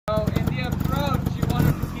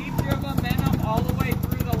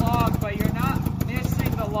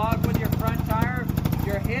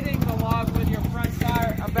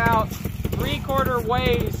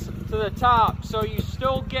ways to the top, so you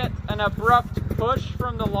still get an abrupt push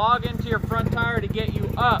from the log into your front tire to get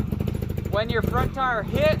you up. When your front tire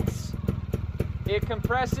hits, it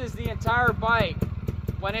compresses the entire bike.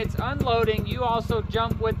 When it's unloading, you also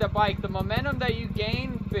jump with the bike. The momentum that you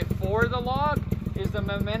gain before the log is the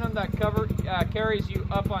momentum that carries you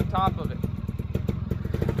up on top of it.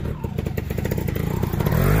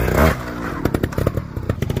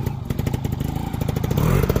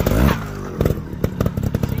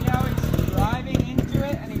 See how he's driving into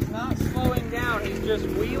it and he's not slowing down. He's just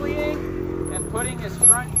wheeling and putting his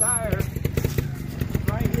front tire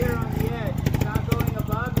right here on the edge. He's not going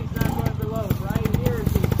above, he's not going below. Right here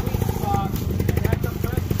is the sweet spot, and that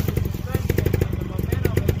compresses the suspension, and the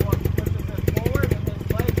momentum is what pushes it forward, and his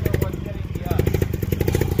legs are what's getting the up.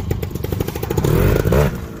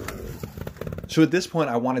 So at this point,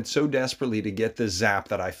 I wanted so desperately to get this Zap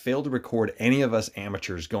that I failed to record any of us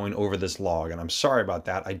amateurs going over this log, and I'm sorry about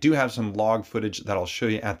that. I do have some log footage that I'll show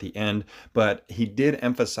you at the end, but he did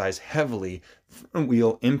emphasize heavily front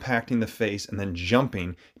wheel impacting the face and then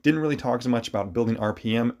jumping. Didn't really talk as much about building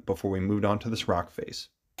RPM before we moved on to this rock face.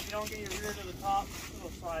 If you don't get your rear to the top, it'll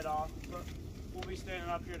slide off, but we'll be standing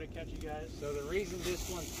up here to catch you guys. So the reason this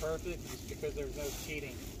one's perfect is because there's no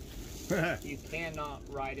cheating. You cannot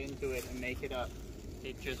ride into it and make it up.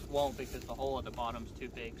 It just won't, because the hole at the bottom's too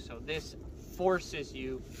big. So this forces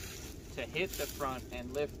you to hit the front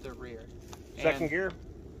and lift the rear. Second gear?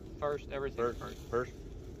 First, everything first.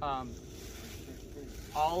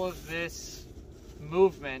 All of this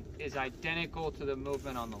movement is identical to the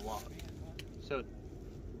movement on the log. So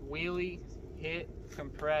wheelie, hit,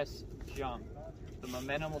 compress, jump. The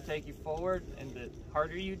momentum will take you forward, and the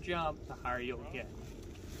harder you jump, the higher you'll get.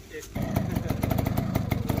 All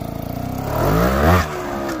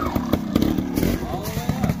the way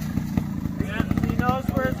up. Yeah, he knows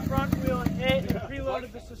where his front wheel hit and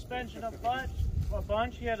preloaded the suspension a bunch.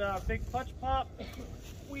 He had a big clutch pop,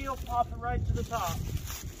 wheel popping right to the top.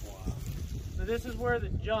 Wow. So this is where the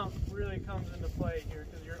jump really comes into play here,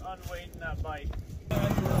 because you're unweighting that bike.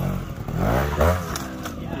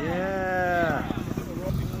 Yeah.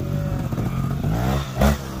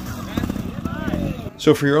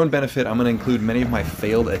 So for your own benefit, I'm going to include many of my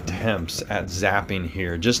failed attempts at zapping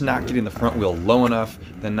here. Just not getting the front wheel low enough,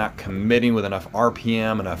 then not committing with enough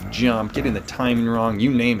RPM, enough jump, getting the timing wrong,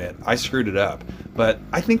 you name it. I screwed it up. But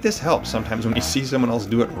I think this helps sometimes when you see someone else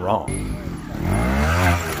do it wrong.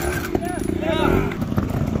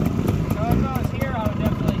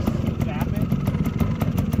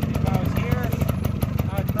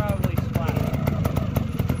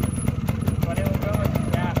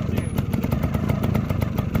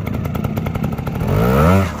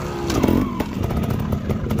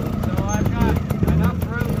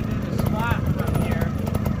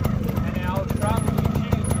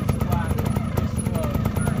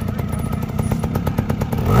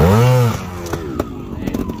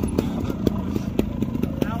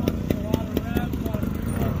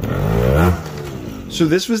 So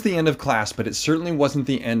this was the end of class, but it certainly wasn't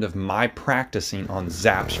the end of my practicing on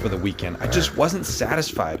Zaps for the weekend. I just wasn't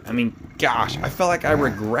satisfied. I mean, gosh, I felt like I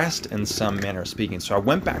regressed in some manner of speaking. So I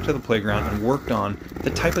went back to the playground and worked on the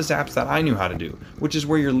type of Zaps that I knew how to do, which is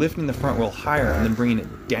where you're lifting the front wheel higher and then bringing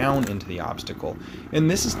it down into the obstacle. And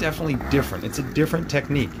this is definitely different. It's a different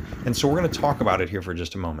technique. And so we're going to talk about it here for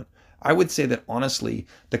just a moment. I would say that honestly,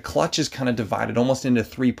 the clutch is kind of divided almost into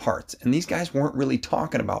three parts. And these guys weren't really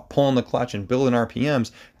talking about pulling the clutch and building RPMs.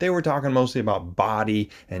 They were talking mostly about body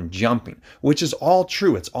and jumping, which is all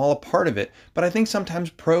true. It's all a part of it. But I think sometimes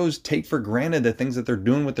pros take for granted the things that they're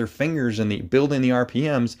doing with their fingers and the building the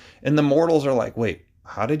RPMs. And the mortals are like, wait,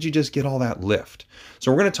 how did you just get all that lift?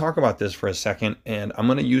 So we're going to talk about this for a second. And I'm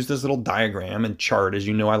going to use this little diagram and chart. As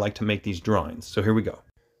you know, I like to make these drawings. So here we go.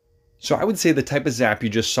 So I would say the type of Zap you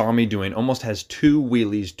just saw me doing almost has two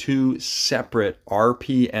wheelies, two separate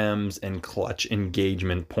RPMs and clutch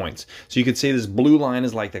engagement points. So you could say this blue line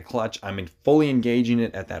is like the clutch. I'm fully engaging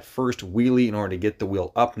it at that first wheelie in order to get the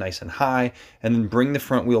wheel up nice and high, and then bring the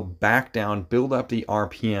front wheel back down, build up the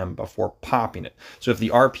RPM before popping it. So if the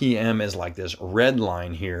RPM is like this red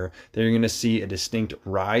line here, then you're going to see a distinct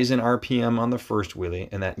rise in RPM on the first wheelie,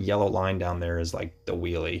 and that yellow line down there is like the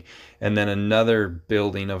wheelie. And then another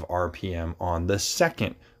building of RPM on the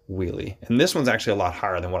second wheelie. And this one's actually a lot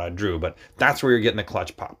higher than what I drew, but that's where you're getting the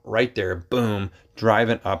clutch pop. Right there, boom,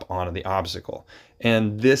 driving up onto the obstacle.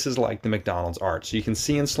 And this is like the McDonald's arch. So you can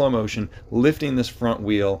see in slow motion, lifting this front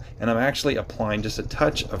wheel, and I'm actually applying just a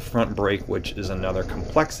touch of front brake, which is another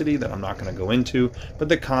complexity that I'm not going to go into, but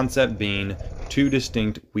the concept being two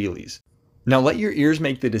distinct wheelies. Now let your ears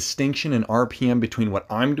make the distinction in RPM between what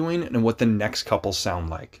I'm doing and what the next couple sound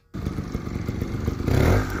like.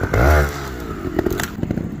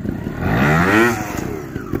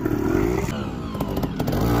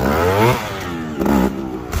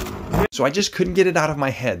 So I just couldn't get it out of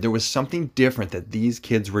my head. There was something different that these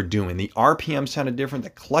kids were doing. The RPM sounded different.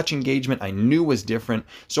 The clutch engagement I knew was different.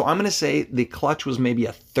 So I'm going to say the clutch was maybe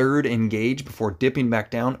a third engaged before dipping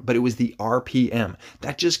back down, but it was the RPM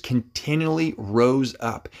that just continually rose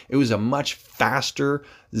up. It was a much faster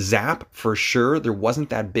zap for sure. There wasn't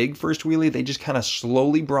that big first wheelie. They just kind of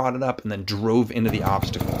slowly brought it up and then drove into the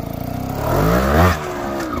obstacle.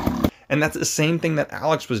 And that's the same thing that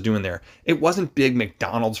Alex was doing there. It wasn't big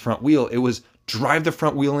McDonald's front wheel. It was drive the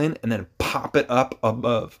front wheel in and then pop it up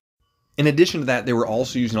above. In addition to that, they were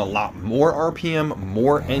also using a lot more RPM,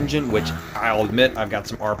 more engine, which I'll admit I've got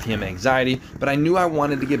some RPM anxiety, but I knew I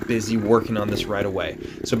wanted to get busy working on this right away.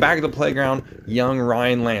 So back at the playground, young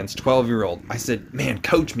Ryon Lands, 12-year-old, I said, man,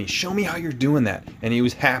 coach me, show me how you're doing that. And he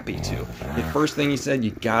was happy to. The first thing he said,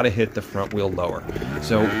 you gotta hit the front wheel lower.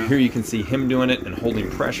 So here you can see him doing it and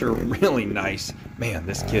holding pressure, really nice. Man,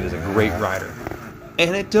 this kid is a great rider.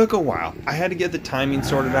 And it took a while. I had to get the timing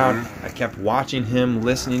sorted out. I kept watching him,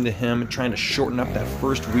 listening to him, trying to shorten up that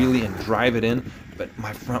first wheelie and drive it in, but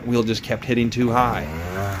my front wheel just kept hitting too high.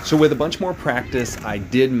 So with a bunch more practice, I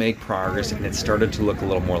did make progress and it started to look a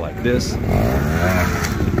little more like this.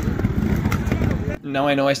 Now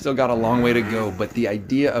I know I still got a long way to go, but the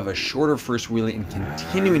idea of a shorter first wheelie and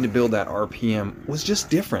continuing to build that RPM was just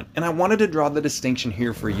different. And I wanted to draw the distinction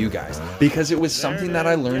here for you guys because it was something that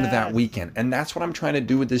I learned that weekend. And that's what I'm trying to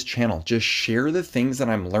do with this channel. Just share the things that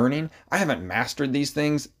I'm learning. I haven't mastered these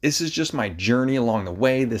things. This is just my journey along the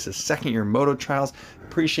way. This is second year moto trials.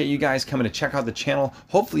 Appreciate you guys coming to check out the channel.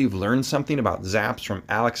 Hopefully you've learned something about Zaps from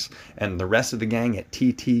Alex and the rest of the gang at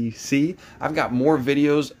TTC. I've got more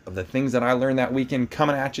videos of the things that I learned that weekend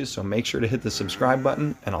coming at you, so make sure to hit the subscribe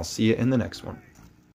button and I'll see you in the next one.